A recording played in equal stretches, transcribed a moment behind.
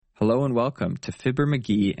Hello and welcome to Fibber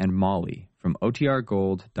McGee and Molly from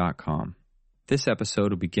OTRGold.com. This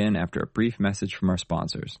episode will begin after a brief message from our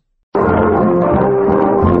sponsors. This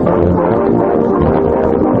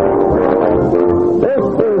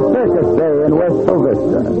is Circus Day in West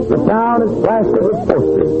Vista. The town is plastered with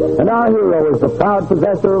posters, and our hero is the proud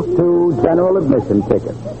possessor of 2 general admission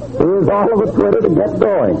tickets. He is all of a twitter to get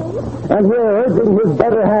going. And here, urging his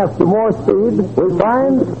better half to more speed, we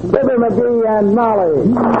find Fibber McGee and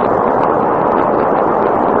Molly.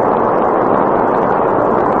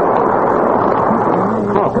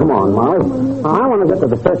 Come on, Molly. I want to get to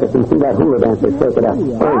the circus and see that hula dancer shake it up.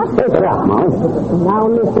 Shake it up, Molly. Now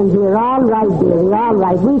listen, dear. All right, dearie. All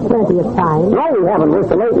right. We've plenty of time. No, we haven't. We're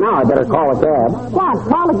so late now. I better call a cab. What?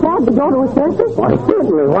 Call a cab to go to a circus? Why,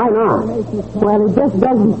 certainly. Why not? Well, it just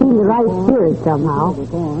doesn't seem the right spirit somehow.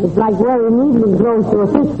 It's like wearing evening clothes to a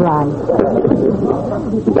fish fry.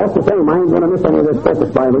 That's the thing. I ain't going to miss any of this circus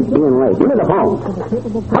by being late. Give me the phone.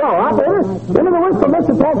 Hello, operator. Give me the whistle,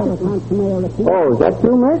 Mr. Taxi. Oh, is that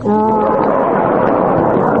you, Mick?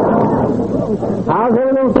 How's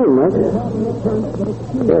everything feel, Mick?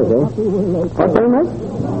 Good, eh? What's that, Mick?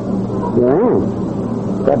 Yeah.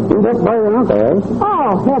 Got beat up by your uncle, eh?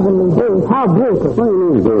 Oh, heavenly days. How brutal. What do you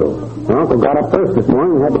mean, brutal? Your uncle got up first this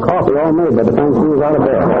morning and had the coffee all made by the time she was out of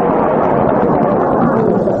bed.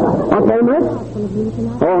 What's that, Mick?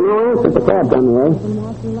 Oh, no answer at the cab on the way.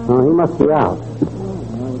 Oh, he must be out.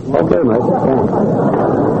 Okay, Mick. Thanks.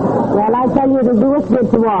 Well, I tell you, it'll do us good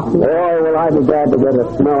to walk here. Oh, will I be glad to get a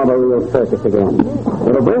smell of a real circus again.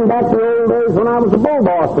 It'll bring back the old days when I was a bull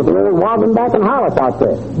boss with the old Wobbin back in Hollis out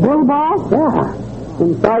there. Bull boss? Yeah.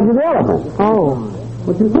 In charge of the elephant. Oh.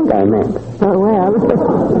 What do you think I meant? Oh, well,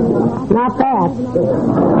 not that.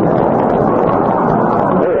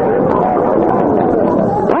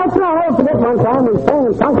 That's not all forget one time we sang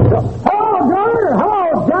in Conquer. Hello, Johnny. Hello,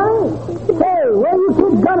 Johnny. Hey, where you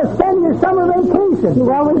kids gonna spend your summer vacation?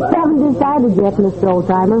 Well, we haven't decided yet, Mr.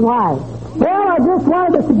 Oldtimer. Why? Well, I just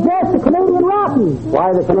wanted to suggest the Canadian Rockies.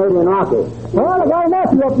 Why the Canadian Rockies? Well, I got a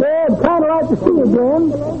nephew up there. I'd kind of like to see you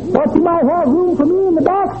again. Thought you might have room for me in the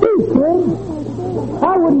back seat, kid.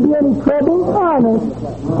 I wouldn't be any trouble, honest.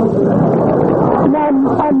 And I'm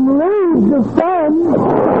loads of fun.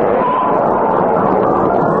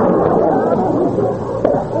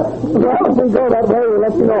 Well, if we go that way, we'll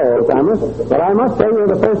let you know, old Thomas. But I must say you're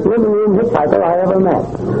the first living room hitchhiker I ever met.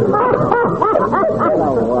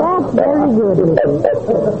 That's very good,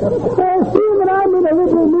 Seeing that I'm in a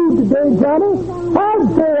little mood today, Johnny, I'd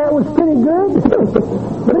say that was pretty good.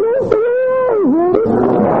 But it ain't the way I heard it.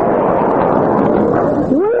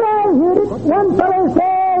 The way I heard it, one fellow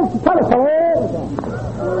says to t'other fellow,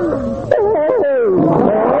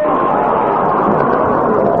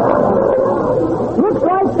 looks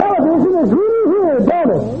like television is really here,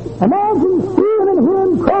 don't it? Imagine seeing and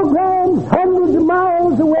hearing programs hundreds of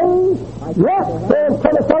miles away. Yes, says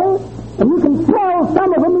t'other fellow, and you can smell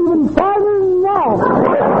some of them even farther than that.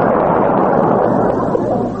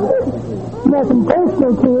 Nothing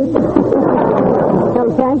personal to it. So,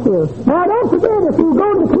 thank you. Now, don't forget, if you go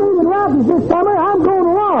to the Canadian Rockies this summer, I'm going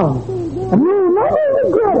along. And you'll never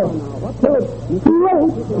regret it. Till it's too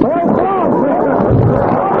late. Well, come on,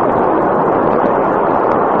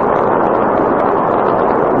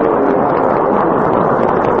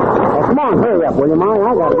 Come on, hurry up, will you, Molly? I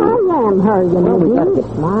got it. I am hurrying, McGee.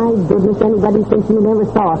 My goodness, anybody thinks you never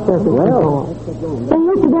saw a circus before. Say,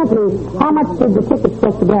 incidentally, how much did the tickets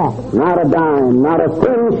get to that? Not a dime. Not a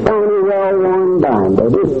thin, shiny, well-worn dime,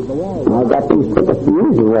 baby. I got these tickets the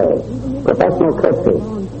easy way. Professional courtesy.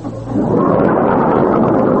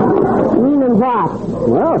 Meaning what?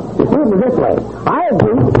 Well, you see it this way. I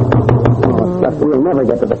agree. But we'll never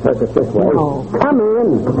get to the circus this way. No. Come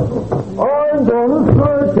in. I'm going to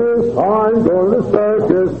circus. I'm going to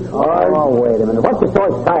circus. Oh, wait a minute. What you so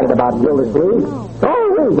excited about, Gildersleeve?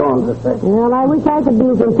 Oh, we're going to circus. Well, I wish I could be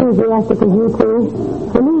as enthusiastic as you two.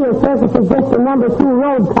 For me, a circus is just the number 2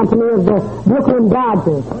 road company of the Brooklyn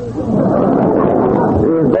Dodgers.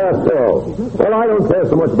 Is that so? Well, I don't care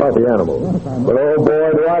so much about the animals. But, oh,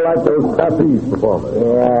 boy, do I like those trapeze performers.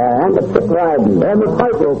 Yeah, and the trick riding. And the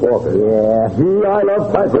tightrope walkers. Yeah. Gee, I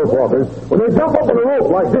love tightrope walkers. When they jump up on a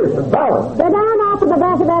rope like this and balance. Go down off of the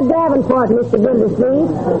back of that Davenport, Mr. Gildersleeve.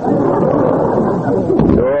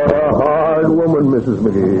 You're a hard woman, Mrs.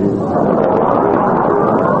 McGee.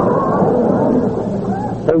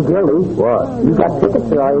 Hey, Gildy. What? You got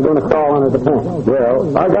tickets, or are you going to crawl under the tent?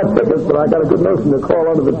 Well, I got tickets, but I got a good notion to crawl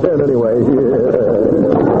under the tent anyway.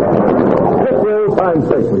 like your old-time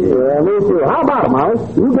trick, McGee. Yeah, me too. How about it, Molly?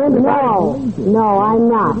 You been to No, I'm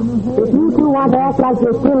not. If you two want to act like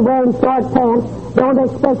you're still wearing short pants, don't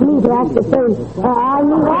expect me to act the same.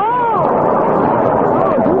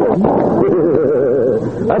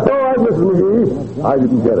 That's all right, Mrs. McGee. I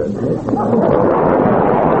didn't get it.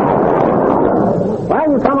 Well,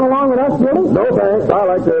 you coming along with us, Judy? No, thanks. I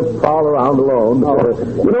like to prowl around alone.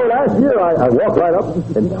 Last year I walked right up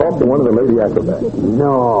and talked to one of the lady acrobats.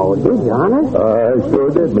 No, did you, honest? I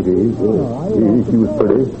sure did, McGee. She was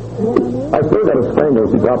pretty. I still got a strangle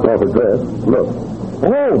she dropped off her dress. Look.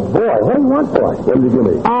 Oh, boy, what do you want for us? What did you give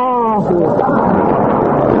me?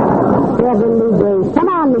 Heavenly days. Come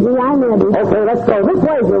on, McGee, I'm ready. Okay, let's go. This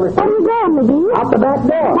way, Judy. Where are you going, McGee? Out the back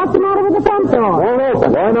door. What's the matter with the front door? Won't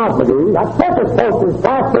open. Why not, McGee? That circus poster's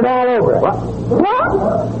plastered all over it. What?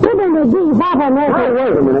 River McGee, what on earth? Now,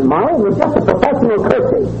 wait a minute, Molly. You're just a professional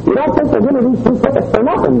courtesy. You don't think they're giving these two tickets for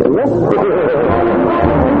nothing, do you?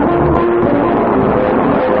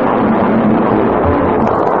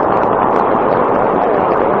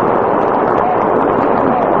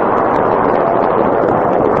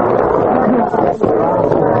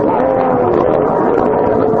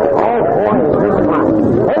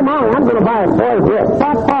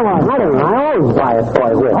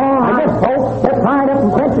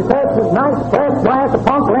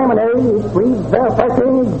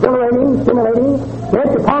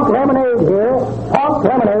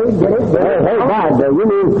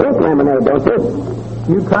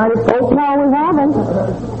 You tried it, folks? No, we haven't.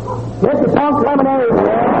 Get the punk lemonade.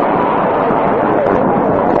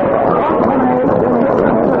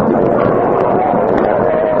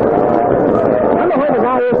 I wonder where the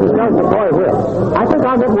guy is who sells the toy whip. I think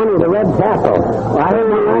I'll get one of the red tassel. I heard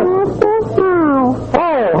one last. Oh,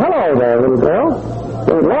 hello there, little girl.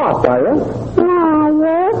 You're lost, are you? no,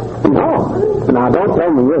 yes. No. Now, don't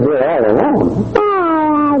tell me you're here all alone. All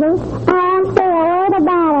righty. I won't say a word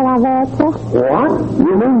about it, I bet you. What?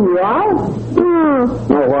 You mean you are? No.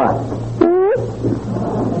 No, what?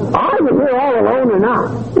 Are you here all alone or not?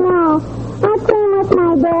 No. I came with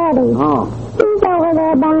my daddy. Oh. He's over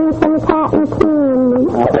there buying some cotton candy.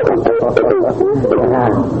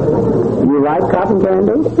 You like cotton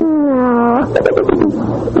candy? No.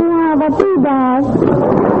 No, but he does.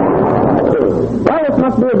 Well, it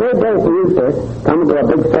must be a great day for you, sis. Coming to a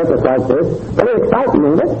big circus like this. Very exciting,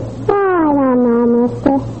 isn't it? Oh, I don't know,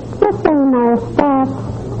 mister. The same old stuff.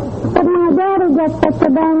 But my daddy gets such a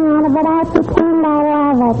bang out of it, I pretend I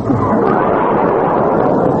love it.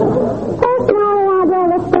 Personally, I'd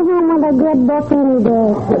rather sit home with a good book any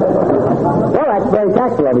day. Well, that's very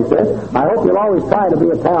tactful of you, sis. I hope you'll always try to be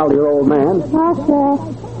a pal to your old man. Oh, sure.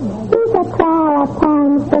 He's a trial at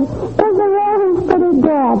times, but overall he's pretty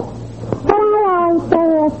good. What I always say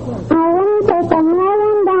is, I wouldn't take $1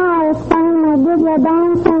 million for him to give you a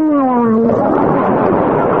darn thing around.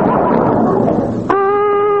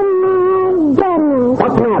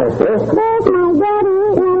 What's the matter, sis? There's my daddy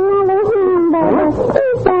eating another hamburger.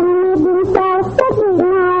 He's suddenly been so sicky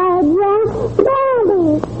now, Jim. Daddy,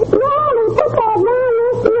 put that down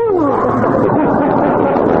this minute.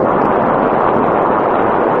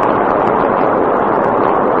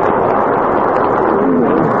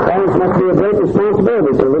 Parents must be a great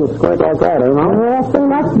responsibility for a little squirt like that, eh, Mom? Yes, they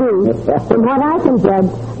must be. From what I can judge,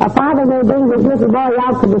 a father may bring his little boy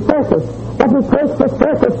out to the circus, but it takes the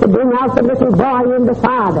circus to bring out the little boy in the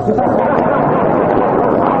father.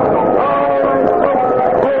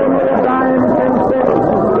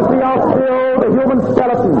 The human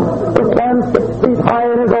skeleton, who stands 6 feet high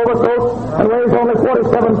in his overcoat and weighs only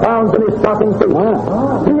 47 pounds in his stocking feet.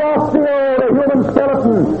 Theophilo, the human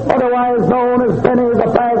skeleton, otherwise known as Benny the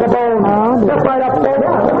Bag of Bones. Step right up, folks.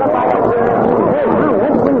 Step right up there. Hey, now,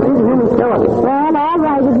 let's bring the human skeleton. Well, all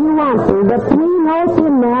right if you want to, but to me, no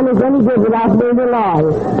tin man is any good without being alive.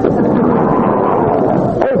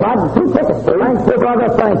 Hey, Bob, 2 tickets. Thanks, your brother.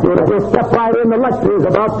 Thank you. Just step right in. The lecture is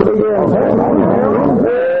about to begin.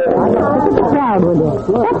 Look at the crowd with it.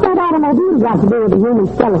 What's that automobile got to do with the human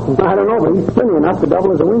skeleton? I don't know, but he's skinny enough to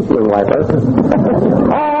double as a windshield wiper.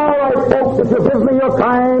 All right, folks, if you give me your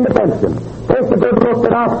kind attention, take a good look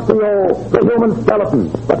at Osteo, the human skeleton.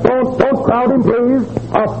 But don't crowd him, please.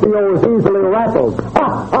 Osteo is easily rattled.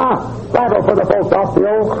 Rattle for the folks,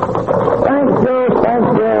 Osteo. Thank you.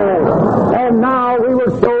 And now we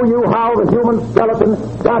will show you how the human skeleton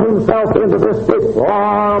got himself into this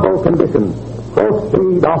deplorable condition.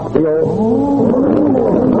 Proceed, Osteo.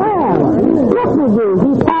 Well, look, McGee,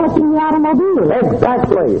 he's polishing the automobile.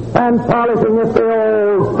 Exactly. And polishing it the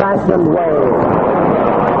old-fashioned way.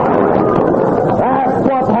 That's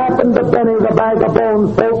what happened to Benny the Bag of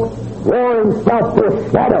Bones, folks. Wore himself to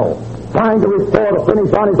a shadow. trying to restore the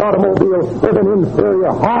finish on his automobile with an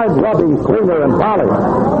inferior, hard-rubbing cleaner and polish.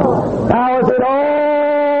 Now, if it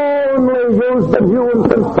only used the new and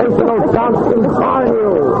sensational Johnston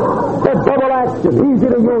Carnew, the double action,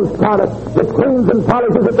 easy-to-use product that cleans and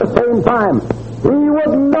polishes at the same time, he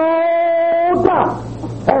would no doubt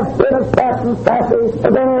have been as fast and sassy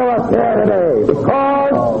as any of us here today.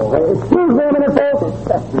 Because, excuse me a minute, folks.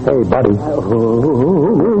 Hey, buddy.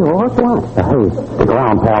 What's that? Hey, stick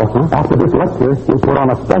around, pal. Huh? After this lecture, we put on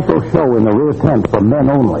a special show in the rear tent for men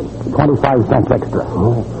only. 25 cents extra.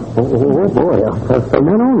 Oh boy. For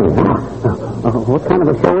men only. What kind of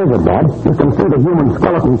a show is it, Dad? You can see the human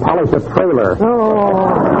skeleton polish a trailer.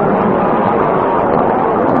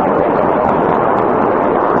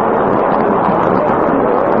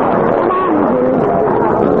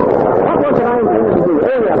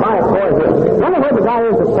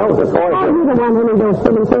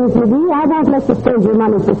 I won't let you spend your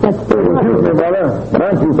money for such things. Excuse me, brother.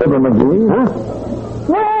 Thank you, Fibber McGee. Huh?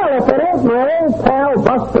 Well, if it is my old pal,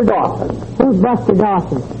 Buster Dawson. Who's Buster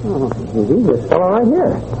Dawson? He's this fellow right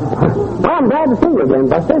here. Well, I'm glad to see you again,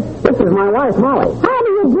 Buster. This is my wife, Molly. How do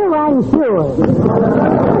you do, I'm sure?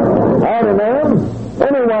 Howdy, man.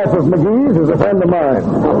 Any wife of McGee's is a friend of mine.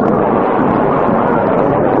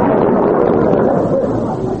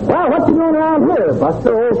 Well, what you doing around here,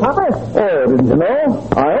 Buster, old papa? Oh, didn't you know?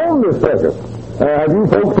 I own this circus. Have you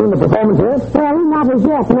folks seen the performance yet? Well, not as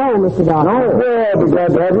yet, no, Mr. Dawson. No? Well, I'll be glad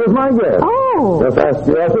to have you as my guest. Oh. Just ask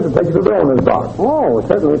the usher to take you to the owner's box. Oh,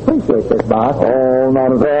 certainly appreciate this, boss. Oh,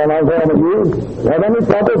 not at all. Not at all, McGee. Have any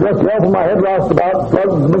trouble, just yell from my head roustabout,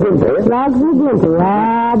 Slugs McGinty. Slugs McGinty.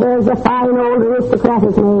 Ah, there's a fine old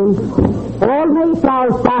aristocratic name. Old Mayflower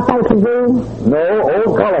stock, I presume. No,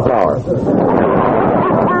 old cauliflower.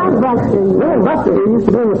 Buster. Well, Buster, he used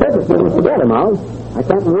to be in the circus business together, Miles. I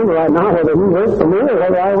can't remember right now whether he worked for me or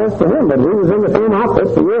whether I worked for him, but we was in the same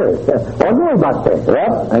outfit for years. Ordinary Buster.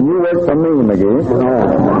 Yep, and you work for me, McGee.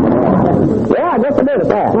 Yeah, I guess I did at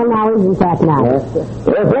that. Well, now, isn't that nice?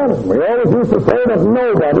 Yes, sir. We always used to say that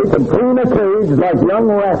nobody could clean a cage like young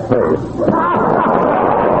Ratface.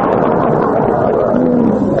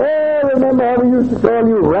 Remember how we used to call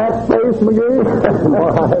you Ratface, McGee?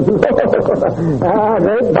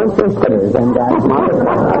 Great bunch of critters, them guys, Molly.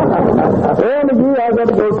 Well, McGee, I've got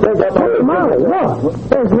to go check up on Molly, look.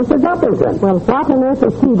 There's Mr. Duffington. Well, what on earth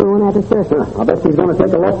is he doing at the circus? I bet she's going to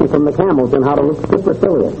take a lesson from the camels on how to look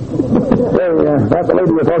supercilious. Hey, that's the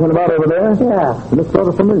lady you're talking about over there? Yeah. She looks sort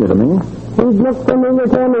of familiar to me. He's looked familiar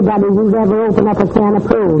to anybody who's ever opened up a can of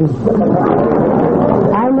prunes.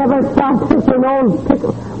 I never saw such an old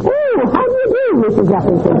pickle. Oh, how do you do, Mrs.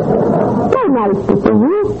 Duffington? So nice to see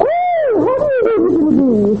you. Oh, how do you do, Mrs.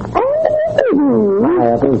 McGee? Hi,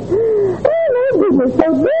 Effie. Oh, my goodness, so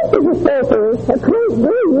this is a circus. A great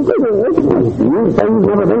day, isn't it? You say you've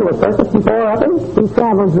never been to a circus before, Effie? She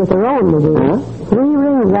travels with her own, McGee. Huh? 3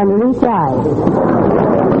 rings under each eye.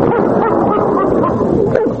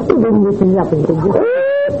 Mrs. Duffington.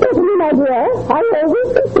 Certainly, my dear. I always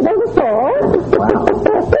consider the fall. Oh,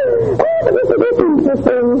 but isn't it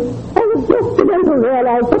interesting? I was just beginning to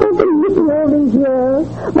realize that I've been missing all these years.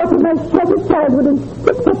 What if my shattered childhood had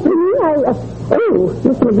picked up with me?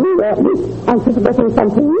 Miss McGee, anticipating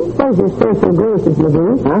something? Those are social graces,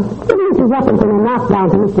 McGee. Huh? Mrs. Duffington and knock down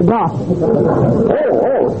to Mr. Dawson.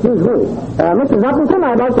 Excuse me. Mrs. Uppington,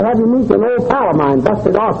 I'd like to have you meet an old pal of mine,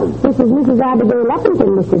 Buster Dawson. This is Mrs. Abigail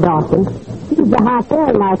Uppington, Mr. Dawson. She's the hot air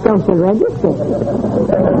in our social register.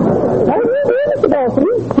 How do you do, Mr. Dawson?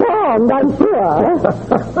 Charmed, I'm sure.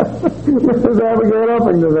 Mrs. Abigail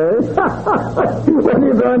Uppington, eh? What are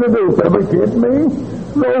you trying to do, Pepper? Kid me?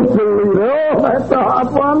 Don't believe it. Oh, that's a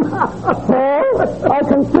hot one. I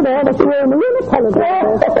consider that you owe me an apology.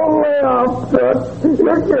 Oh, lay off, Toots.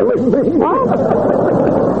 You're killing me.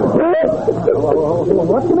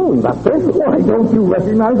 What do you mean, Buster? Why, don't you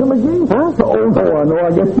recognize him, McGee? Huh? Oh, no,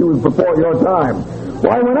 I guess she was before your time.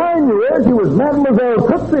 Why, when I knew her, she was Mademoiselle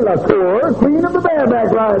Tootsie LaCour, queen of the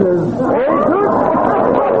bareback riders. Hey, Toots?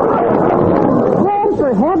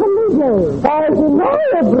 For heavenly days. I know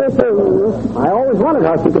everything. I always wondered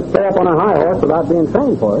how she could stay up on a high horse without being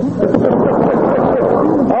trained for it.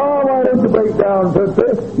 Oh, why don't you break down,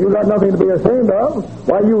 Tootsie? You got nothing to be ashamed of.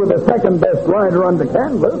 Why, you were the second best rider under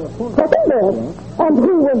canvas. Second best? And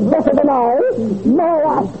he was better than I. May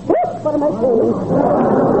I? What am I saying?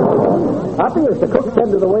 Poppy, as the cook said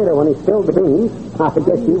to the waiter when he spilled the beans, I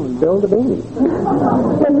guess you spilled the beans.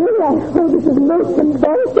 Well, really, I think this is most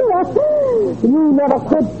embarrassing. You never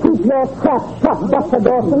could keep your trap shut, Dr.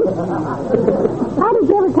 Dawson. How did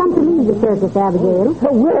you ever come to leave the circus, Abigail?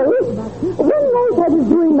 Well, one night I was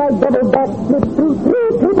doing my double backflip through 3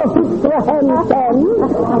 people hoops to a handstand,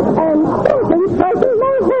 and something frightened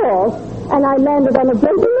my horse, and I landed on a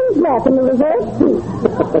gentleman's lap in the reverse seat.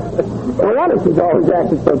 No wonder she's always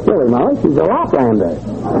acted so silly, Molly. She's a Laplander.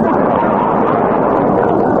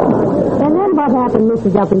 And then what happened,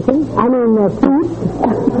 Mrs. Uppington? I mean, Pete.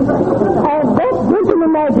 That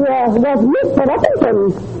gentleman was Mr. Uppington.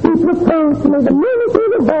 He proposed to me the minute he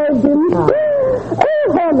was virgin. Oh,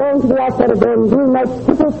 how long to be out there again, doing my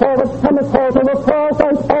triple forward somersault over 4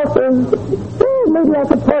 white horses. Maybe I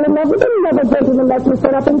could fall in love with another gentleman like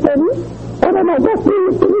Mr. Uppington. Oh, then I guess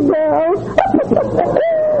you silly girl. Goodbye,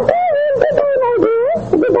 my dear.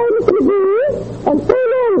 Goodbye, Mr. McGee. And so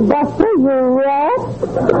long, Buster, you rat.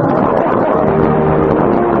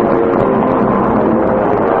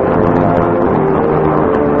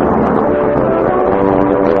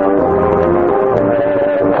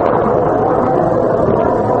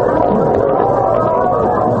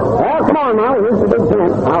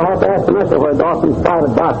 I'll have to ask the mister where Dawson's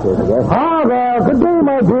private box is, I guess. Ah, well, good day,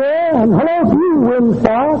 my dear. And hello to you,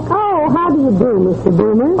 Windsock. Oh, how do you do, Mr.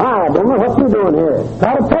 Boomer? Hi, Boomer. What you doing here?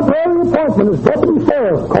 Got a temporary appointment as deputy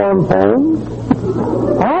sheriff, Cornpone.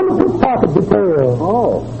 On the pickpocket detail.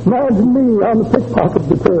 Oh. Imagine me on the pickpocket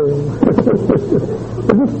detail. If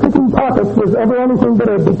this picking pockets was ever anything but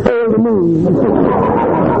a detail to me.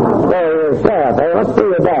 Hey, Sheriff, hey, let's see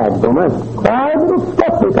your badge, Boomer. Quiet little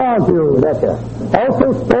skeptic, aren't you? Betcha.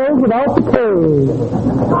 Also spelled without the K.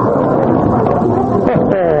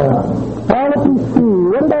 Now let me see.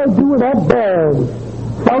 What did I do with that badge?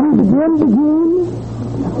 Shall we begin?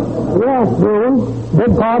 Yes, Boone.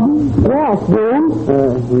 Beg pardon? Yes, Boone.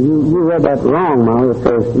 You read that wrong, Molly. It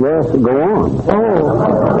says, yes, go on. Oh.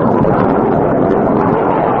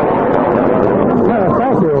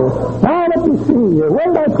 Thank you. Now let me see. Where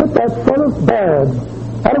did I put that sheriff's badge?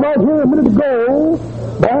 Had it right here a minute ago.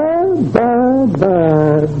 Bad.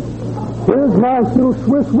 Here's my little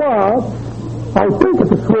Swiss watch. I think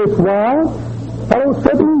it's a Swiss watch. Fellow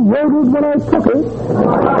certainly yodeled when I took it.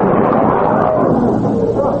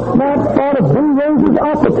 Snapshot of Blue Rose's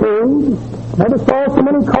opportunity. Never saw so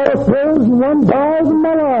many choristers in one dive in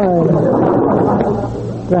my life.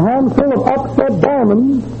 A handful of upset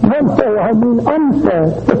diamonds. I mean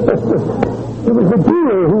unset. It was the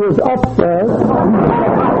dealer who was upset.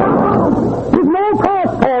 It was no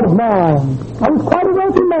passport of mine. I was quite a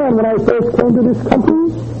wealthy man when I first came to this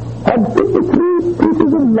country. Had 53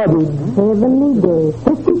 pieces of luggage. Heavenly day.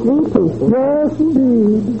 53 pieces. Yes,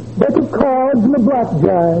 indeed. Deck of cards and a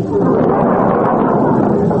blackjack.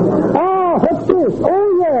 Ah, what's this? Oh,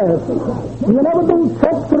 yes. The inevitable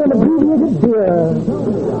check for an abbreviated beer.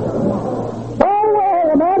 Oh, well,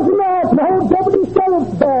 imagine that. The whole deputy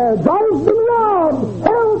sheriff's badge. I've been robbed.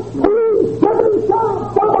 Help, please. Deputy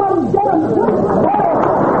sheriff, somebody get him.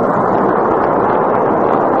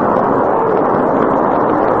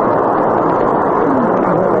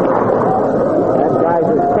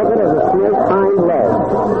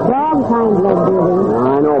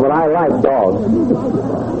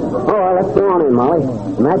 Molly.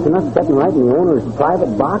 Imagine us sitting right in the owner's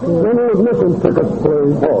private box. Then there's missing tickets,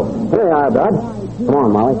 please. Oh, here you are, Bud. Come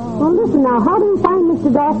on, Molly. Well, listen now. How do we find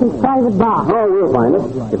Mr. Dawson's private box? Oh, we'll find it.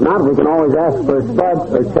 If not, we can always ask for Spud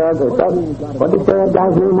or Chug or something. What did you say that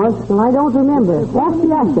guy's name was? Well, I don't remember. Ask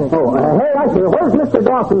the usher. Oh, hey, usher, where's Mr.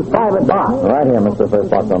 Dawson's private box? Right here, Mr. First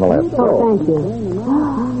Box on the left. Oh, thank you.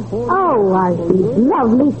 Oh, I see.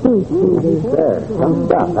 Lovely feet, Susie. There, some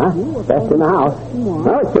stuff, huh? Best in the house.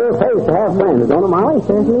 Well, it sure pays to have friends, don't it, Molly?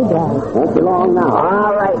 Certainly does. Won't be long now.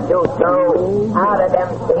 All right, you two. Out of them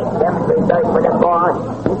seats, them reserved for the boss.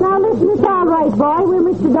 Now, listen, it's all right, boy. We're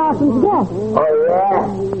Mr. Dawson's guests. Oh, yeah?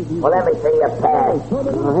 Well, let me see your pass. I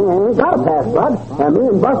ain't got a pass, Bud. Me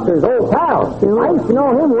and Buster's old pals. I used to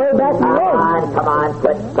know him way back in the day. Come on,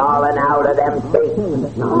 quit stalling out of them seats.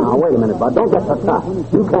 No, wait a minute, Bud. Don't get so tough.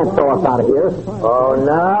 You can't throw us out of here. Oh,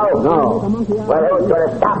 no? No. Well, who's going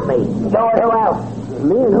to stop me? You or who else?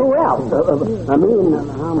 Me and who else?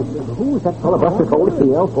 Who's that fellow Buster told us to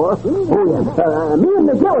yell for? Oh, yes. Me and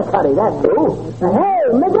McGillicuddy, that's who. Hey,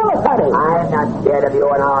 McGillicuddy! I'm not scared of you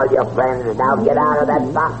and all your friends. Now get out of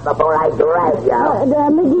that box before I drag you.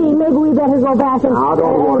 McGee, maybe we better go back and... Now,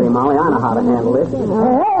 don't worry, Molly. I know how to handle this. Hey,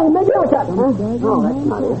 McGillicuddy! No, that's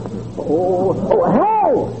not it.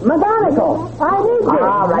 Hey, McGonagall, I need you.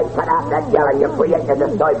 All right, cut out that yelling. You're creating a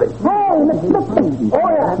disturbance. Hey, McGalligan.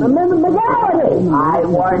 I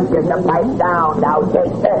warned you to pipe down. Now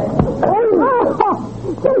take this.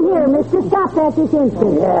 See here, mister. Stop that this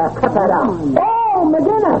instant. Yeah, cut that out. Oh,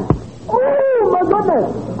 McGinnis. Oh, my goodness.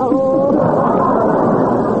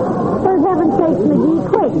 For heaven's sake, McGee,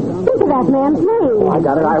 quick. Think of that man's name. I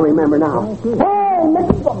got it. I remember now. Hey,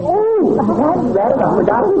 Mr. Oh, that's I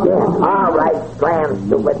forgot it again. All right, scram,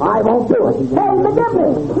 stupid. I won't do it. Hey,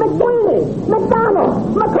 McGiffey, McSweeney, McDonald,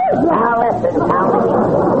 McCurdy. Now listen, Tony.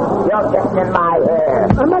 You're getting in my hair.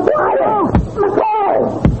 McGuire, McCoy,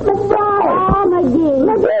 McBride. Oh, McGee.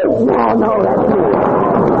 McGee. No, that's me.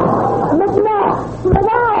 McNabb,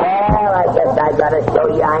 McNabb. Well, I guess I gotta show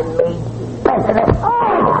you I'm me. President.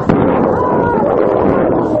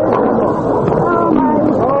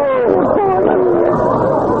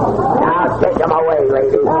 Now take him away,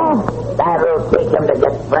 ladies. That'll teach him to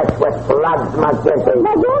get fresh with slugs, McGinty.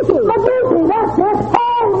 McGinty, that's it.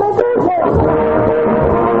 Oh, McGinty.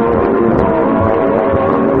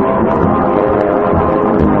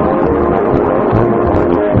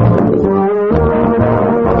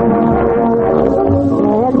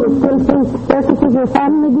 Circuses are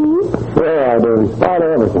fun, McGee? Sure, I do. Quite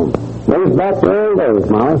everything. Goes back to old days,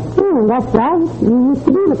 Molly. That's right. You used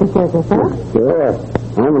to be with the circus, huh? Sure.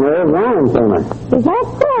 I'm an old lion tamer. Is that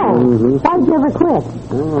so? Mm-hmm. Why'd you ever quit?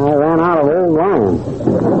 I ran out of old lions.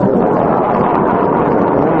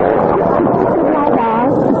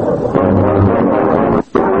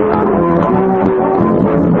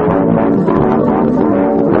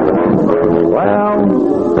 Well,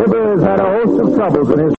 Fibber has had a host of troubles in his